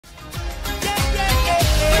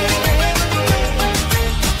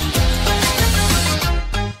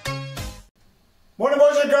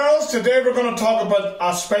today we're going to talk about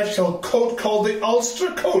a special coat called the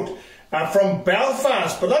Ulster coat from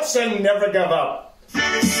Belfast. But let's sing Never Give Up. Now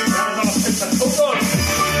we're going to put the coat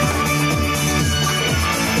on.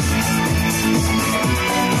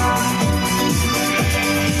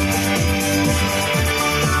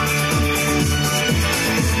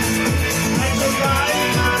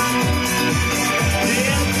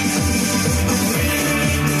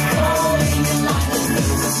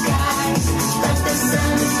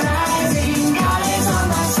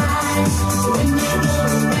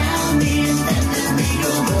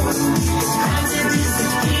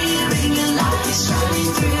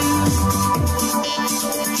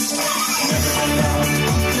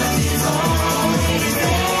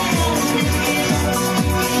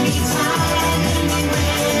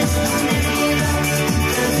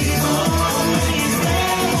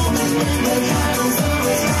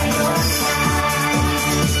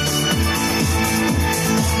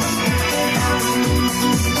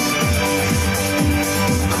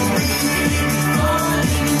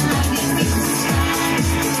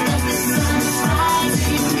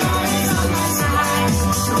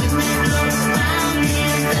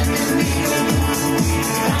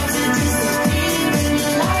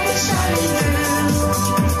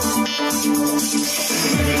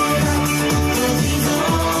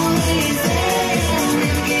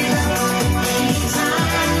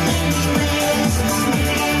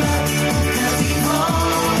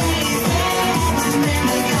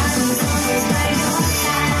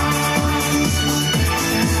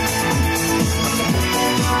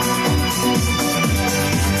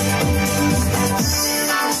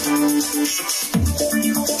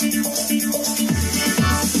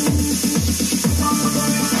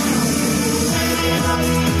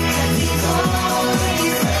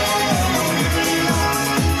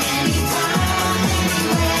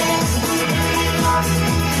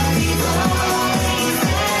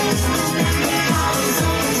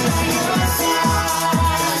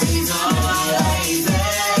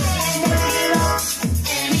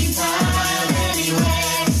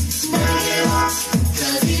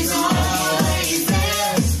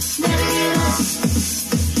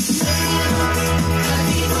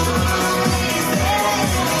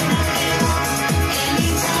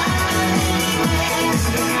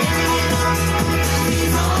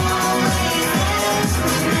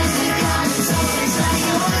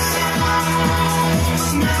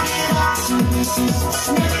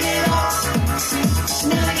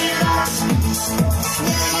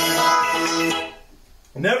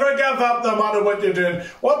 Never give up no matter what you're doing.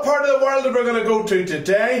 What part of the world are we going to go to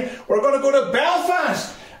today? We're going to go to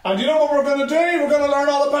Belfast. And you know what we're going to do? We're going to learn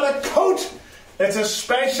all about a coat. It's a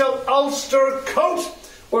special Ulster coat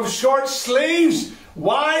with short sleeves.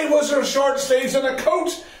 Why was there short sleeves in a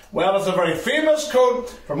coat? Well, it's a very famous coat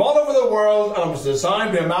from all over the world and was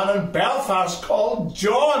designed by a man in Belfast called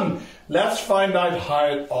John. Let's find out how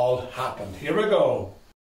it all happened. Here we go.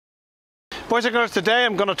 Boys and girls, today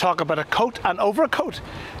I'm going to talk about a coat and overcoat.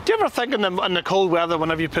 Do you ever think in the cold weather,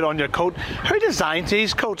 whenever you put on your coat, who designs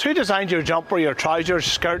these coats? Who designed your jumper, your trousers,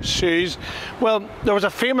 skirts, shoes? Well, there was a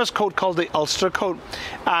famous coat called the Ulster coat,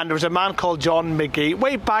 and there was a man called John McGee,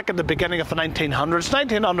 way back at the beginning of the 1900s,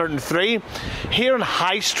 1903, here in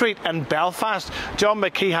High Street in Belfast. John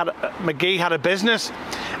McGee had a business,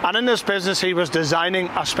 and in this business he was designing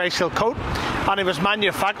a special coat, and he was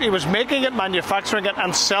making it, manufacturing it,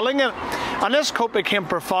 and selling it. And this coat became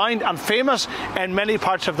profound and famous in many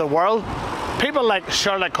parts of the world. People like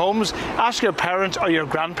Sherlock Holmes, ask your parents or your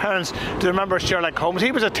grandparents to remember Sherlock Holmes.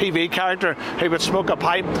 He was a TV character who would smoke a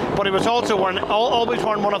pipe, but he was also always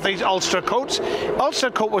wearing one of these Ulster coats.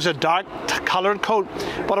 Ulster coat was a dark coloured coat,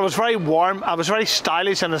 but it was very warm, it was very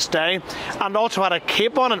stylish in its day, and also had a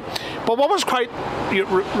cape on it. But what was quite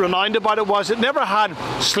renowned about it was it never had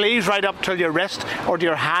sleeves right up to your wrist or to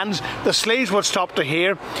your hands. The sleeves would stop to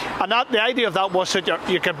here, and the idea of that was that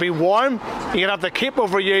you could be warm, you could have the cape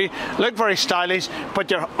over you, look very stylish,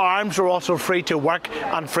 but your arms were also free to work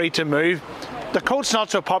and free to move. The coat's not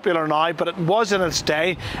so popular now, but it was in its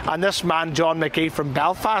day, and this man, John McGee from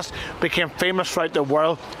Belfast, became famous throughout the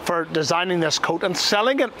world for designing this coat and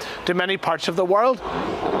selling it to many parts of the world.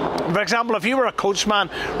 For example, if you were a coachman,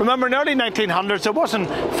 remember in the early 1900s there wasn't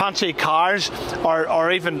fancy cars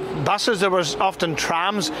or even buses, there was often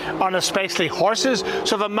trams and especially horses.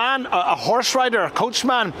 So if a horse rider, a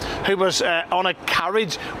coachman who was on a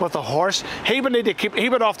carriage with a horse, he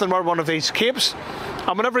would often wear one of these capes.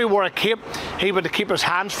 And whenever he wore a cape, he would keep his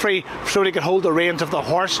hands free so he could hold the reins of the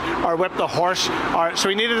horse or whip the horse. So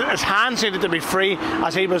his hands needed to be free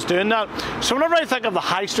as he was doing that. So whenever I think of the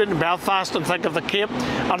high street in Belfast and think of the cape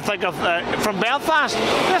and think of from Belfast,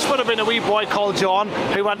 this would have been a wee boy called John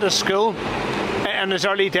who went to school in his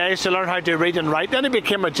early days to learn how to read and write. Then he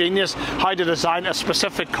became a genius how to design a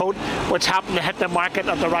specific coat which happened to hit the market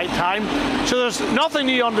at the right time. So there's nothing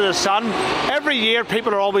new under the sun. Every year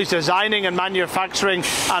people are always designing and manufacturing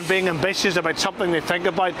and being ambitious about something they think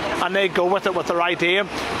about, and they go with it with their idea.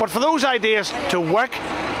 But for those ideas to work,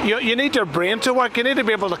 you need your brain to work. You need to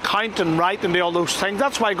be able to count and write and do all those things.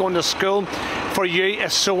 That's why going to school for you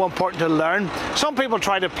is so important to learn. Some people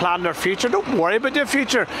try to plan their future. Don't worry about your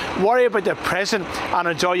future. Worry about the present and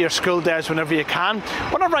enjoy your school days whenever you can.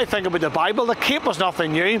 Whenever I think about the Bible, the cape was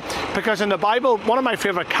nothing new, because in the Bible, one of my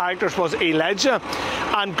favourite characters was Elijah.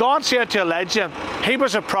 And God said to Elijah, he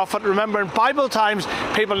was a prophet. Remember, in Bible times,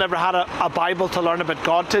 people never had a Bible to learn about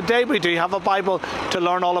God. Today we do have a Bible to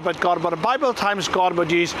learn all about God. But in Bible times, God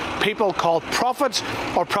would use people called prophets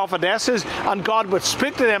or prophetesses, and God would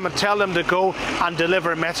speak to them and tell them to go and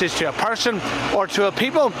deliver a message to a person or to a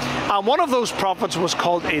people. And one of those prophets was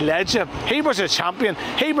called Elijah. He was a champion.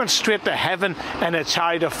 He went straight to heaven in a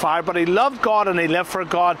chariot of fire, but he loved God and he lived for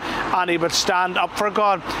God, and he would stand up for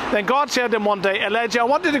God. Then God said to him one day, Elijah, I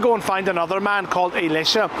want you to go and find another man called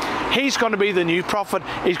Elisha. He's going to be the new prophet.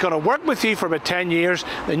 He's going to work with you for about 10 years.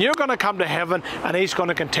 Then you're going to come to heaven and he's going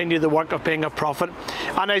to continue the work of being a prophet.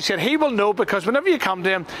 And I said, he will know, because whenever you come to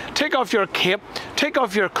him, take off your cape, take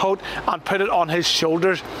off your coat and put it on his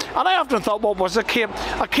shoulders. And I often thought, what was a cape?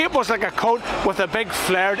 A cape was like a coat with a big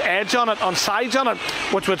flared edge on it, on sides on it,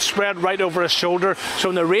 which would spread right over his shoulder. So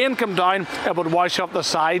when the rain came down, it would wash up the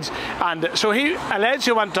sides. And so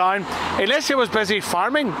Elijah went down. Elisha was busy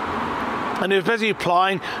farming. And he was busy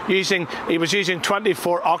ploughing, he was using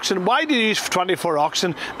 24 oxen. Why did he use 24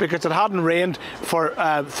 oxen? Because it hadn't rained for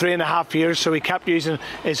 3.5 years, so he kept using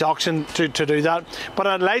his oxen to do that. But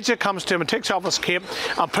Elijah comes to him and takes off his cape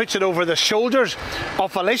and puts it over the shoulders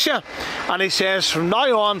of Elisha. And he says, from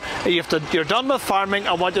now on, you're done with farming.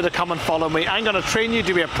 I want you to come and follow me. I'm going to train you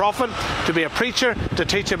to be a prophet, to be a preacher, to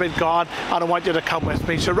teach about God, and I want you to come with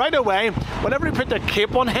me. So right away, whenever he put the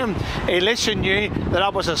cape on him, Elisha knew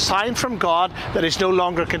that was a sign from God that he's no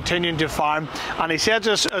longer continuing to farm. And he said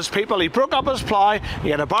to his people, he broke up his plough, he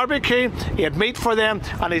had a barbecue, he had meat for them,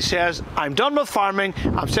 and he says, I'm done with farming,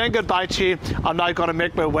 I'm saying goodbye to you, I'm now going to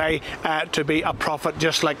make my way to be a prophet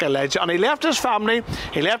just like Elijah. And he left his family,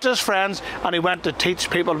 he left his friends, and he went to teach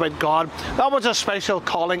people about God. That was a special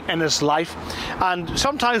calling in his life. And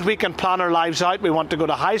sometimes we can plan our lives out. We want to go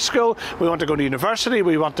to high school, we want to go to university,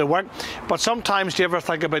 we want to work, but sometimes do you ever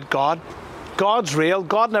think about God? God's real,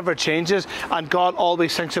 God never changes, and God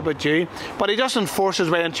always thinks about you. But he doesn't force his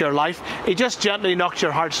way into your life. He just gently knocks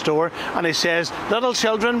your heart's door and he says, little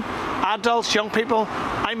children, adults, young people,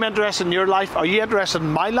 I'm interested in your life. Are you interested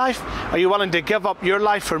in my life? Are you willing to give up your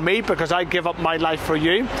life for me, because I give up my life for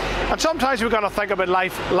you? And sometimes we've got to think about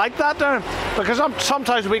life like that there, because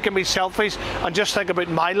sometimes we can be selfish and just think about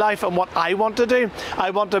my life and what I want to do.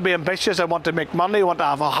 I want to be ambitious, I want to make money, I want to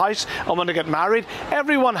have a house, I want to get married.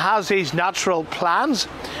 Everyone has these natural plans,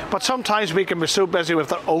 but sometimes we can be so busy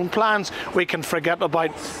with our own plans we can forget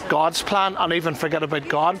about God's plan and even forget about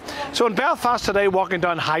God. So in Belfast today, walking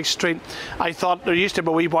down High Street, I thought there used to be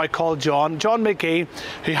a wee boy called John McGee,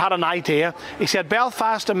 who had an idea. He said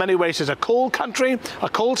Belfast in many ways is a cold country, a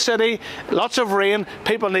cold city, lots of rain.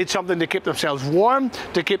 People need something to keep themselves warm,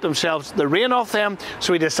 to keep the rain off them.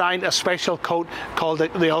 So he designed a special coat called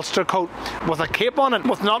the Ulster coat, with a cape on it,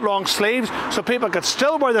 with not long sleeves, so people could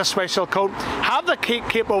still wear this special coat, have the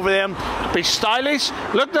cape over them, be stylish,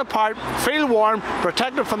 look the part, feel warm,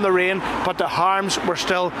 protected from the rain, but the arms were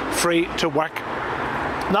still free to work.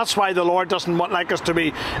 That's why the Lord doesn't like us to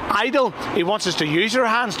be idle. He wants us to use our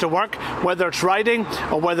hands to work, whether it's writing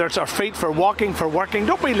or whether it's our feet for walking, for working.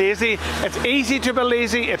 Don't be lazy. It's easy to be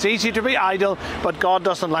lazy, it's easy to be idle, but God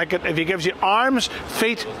doesn't like it. If he gives you arms,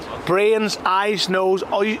 feet, brains, eyes, nose,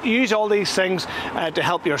 use all these things to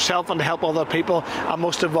help yourself and to help other people. And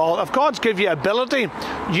most of all, if God's give you ability,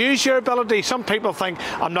 use your ability. Some people think,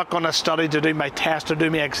 I'm not going to study to do my test or do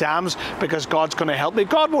my exams because God's going to help me.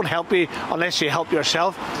 God won't help you unless you help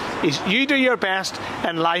yourself. You do your best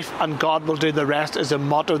in life and God will do the rest is a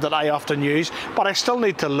motto that I often use. But I still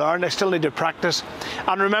need to learn, I still need to practice.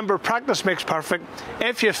 And remember, practice makes perfect.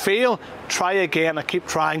 If you fail, try again and keep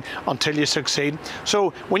trying until you succeed.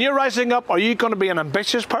 So when you're rising up, are you going to be an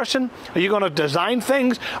ambitious person? Are you going to design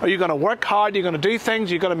things? Are you going to work hard? Are you going to do things?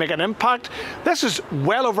 Are you going to make an impact? This is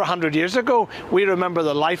well over 100 years ago. We remember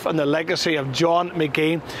the life and the legacy of John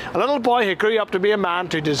McGee, a little boy who grew up to be a man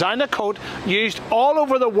to design a coat used all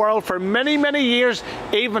over the world for many, many years.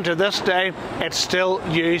 Even to this day, it's still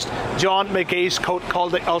used. John McGee's coat,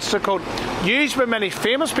 called the Ulster coat, used by many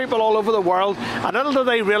famous people all over the world. And little did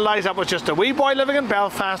they realise that was just a wee boy living in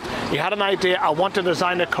Belfast. He had an idea, I want to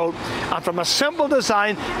design a coat. And from a simple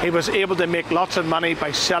design, he was able to make lots of money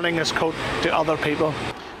by selling his coat to other people.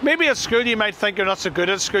 Maybe at school you might think you're not so good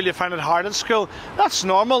at school, you find it hard at school. That's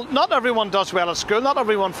normal. Not everyone does well at school, not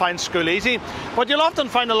everyone finds school easy. But you'll often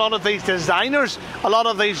find a lot of these designers, a lot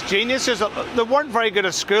of these geniuses, they weren't very good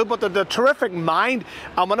at school, but they're a terrific mind.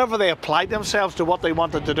 And whenever they applied themselves to what they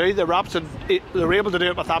wanted to do, they're able to do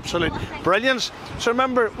it with absolute brilliance. So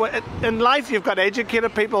remember, in life you've got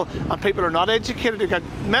educated people and people who are not educated. You've got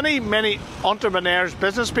many, many entrepreneurs,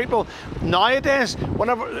 business people nowadays, who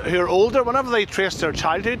are older, whenever they trace their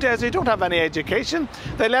childhood days, they don't have any education.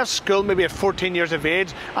 They left school maybe at 14 years of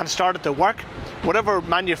age and started to work, whatever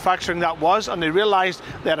manufacturing that was, and they realised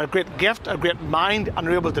they had a great gift, a great mind, and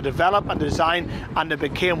were able to develop and design, and they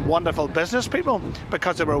became wonderful business people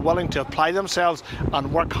because they were willing to apply themselves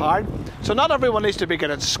and work hard. So not everyone needs to be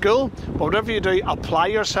good at school, but whatever you do, apply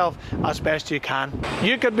yourself as best you can.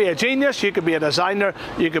 You could be a genius, you could be a designer,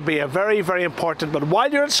 you could be a very, very important, but while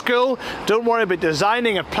you're at school, don't worry about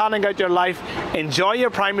designing and planning out your life. Enjoy your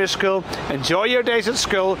primary school, enjoy your days at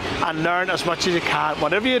school, and learn as much as you can.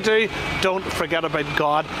 Whatever you do, don't forget about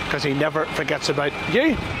God, because He never forgets about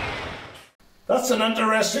you. That's an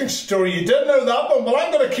interesting story. You did know that one. Well,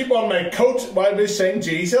 I'm going to keep on my coat while we sing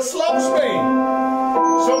Jesus Loves Me.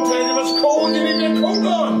 Sometimes if it's cold, you need your coat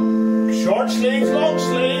on. Short sleeves, long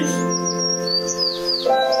sleeves.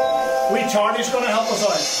 Wee Charlie's going to help us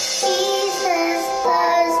out. Jesus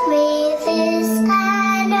loves me, this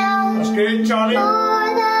I know. That's good, Charlie. For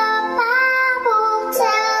the Bible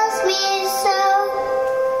tells me so.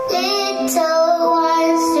 Little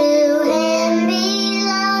ones to Him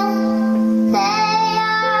belong. They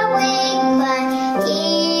are weak, but He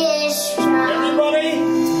is strong. Everybody?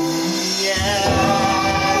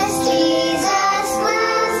 Yes, Jesus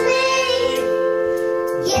loves me.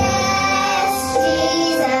 Yes,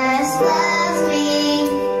 Jesus loves me.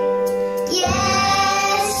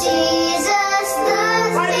 Yes, Jesus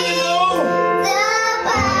loves How do you me. know? The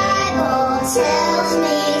Bible tells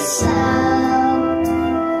me so.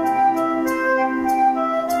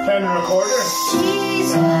 Pen and recorder.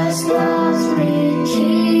 Jesus loves me, He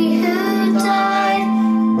who died,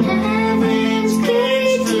 heaven's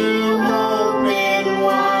gates to open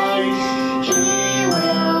wide. He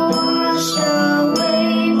will wash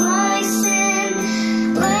away my sin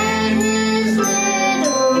when His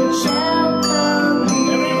little child comes.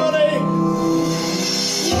 Everybody?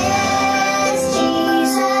 Yes,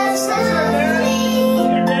 Jesus loves me.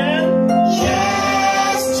 Again?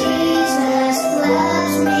 Yes, Jesus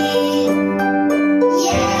loves me.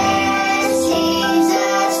 Yes,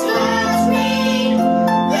 Jesus loves me.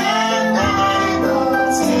 The Bible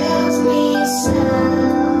tells me so.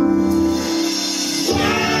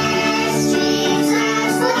 Yes,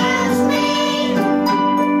 Jesus loves me.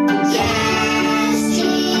 Yes,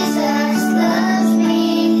 Jesus loves me.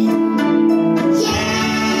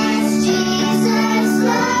 Yes, Jesus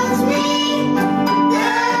loves me.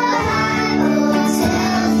 The Bible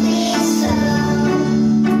tells me so.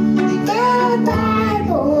 The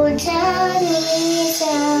Bible tells me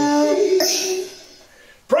so.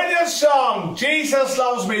 Brilliant song. Jesus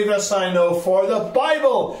loves me, this I know, for the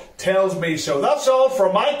Bible tells me so. That's all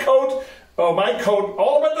for my coat. Oh, my coat.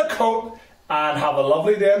 All about the coat. And have a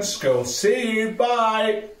lovely day in school. See you.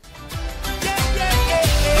 Bye. Yeah, yeah,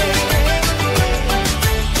 yeah, yeah.